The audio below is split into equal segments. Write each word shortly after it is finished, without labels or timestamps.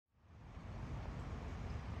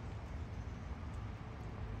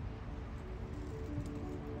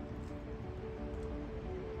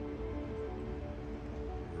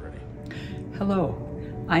Hello,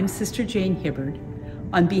 I'm Sister Jane Hibbard.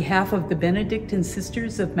 On behalf of the Benedictine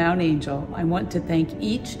Sisters of Mount Angel, I want to thank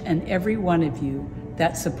each and every one of you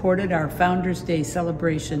that supported our Founders Day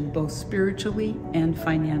celebration both spiritually and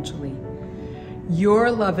financially.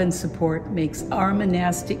 Your love and support makes our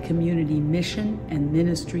monastic community mission and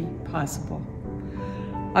ministry possible.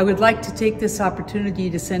 I would like to take this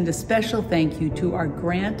opportunity to send a special thank you to our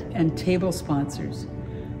grant and table sponsors.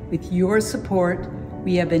 With your support,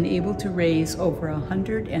 we have been able to raise over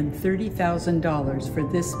 $130,000 for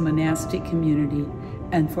this monastic community,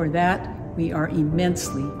 and for that, we are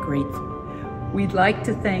immensely grateful. We'd like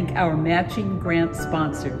to thank our matching grant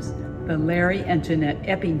sponsors, the Larry and Jeanette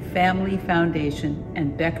Epping Family Foundation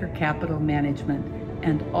and Becker Capital Management,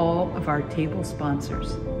 and all of our table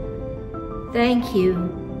sponsors. Thank you,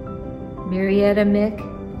 Marietta Mick,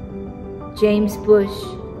 James Bush,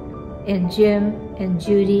 and Jim and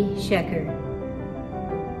Judy Schecker.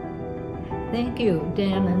 Thank you,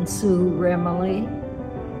 Dan and Sue Remley.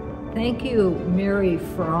 Thank you, Mary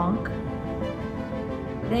Frank.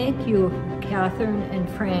 Thank you, Catherine and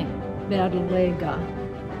Frank Badalega.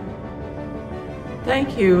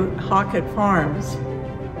 Thank you, Hockett Farms.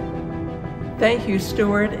 Thank you,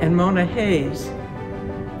 Stuart and Mona Hayes.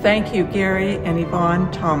 Thank you, Gary and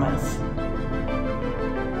Yvonne Thomas.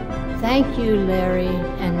 Thank you, Larry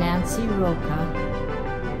and Nancy Roca.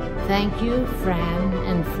 Thank you, Fran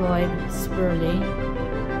and Floyd Spurley.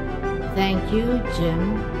 Thank you,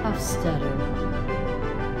 Jim Hofstetter.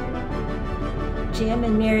 Jim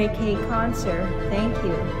and Mary Kay Conser, thank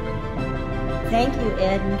you. Thank you,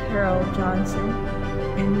 Ed and Carol Johnson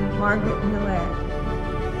and Margaret Miller.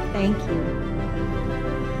 Thank you.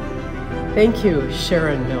 Thank you,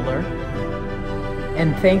 Sharon Miller.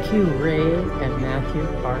 And thank you, Ray and Matthew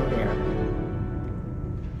Parlier.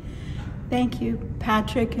 Thank you,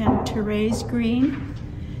 Patrick and Therese Green.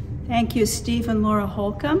 Thank you, Steve and Laura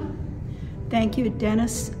Holcomb. Thank you,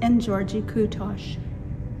 Dennis and Georgie Kutosh.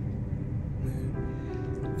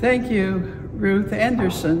 Thank you, Ruth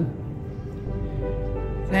Anderson.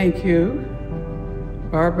 Thank you,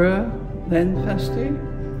 Barbara Lenfesti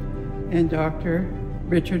and Dr.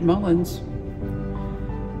 Richard Mullins.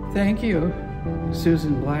 Thank you,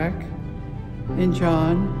 Susan Black and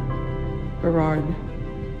John Berard.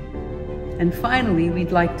 And finally,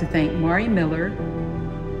 we'd like to thank Mari Miller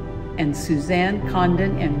and Suzanne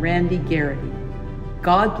Condon and Randy Garrity.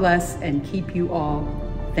 God bless and keep you all.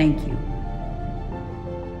 Thank you.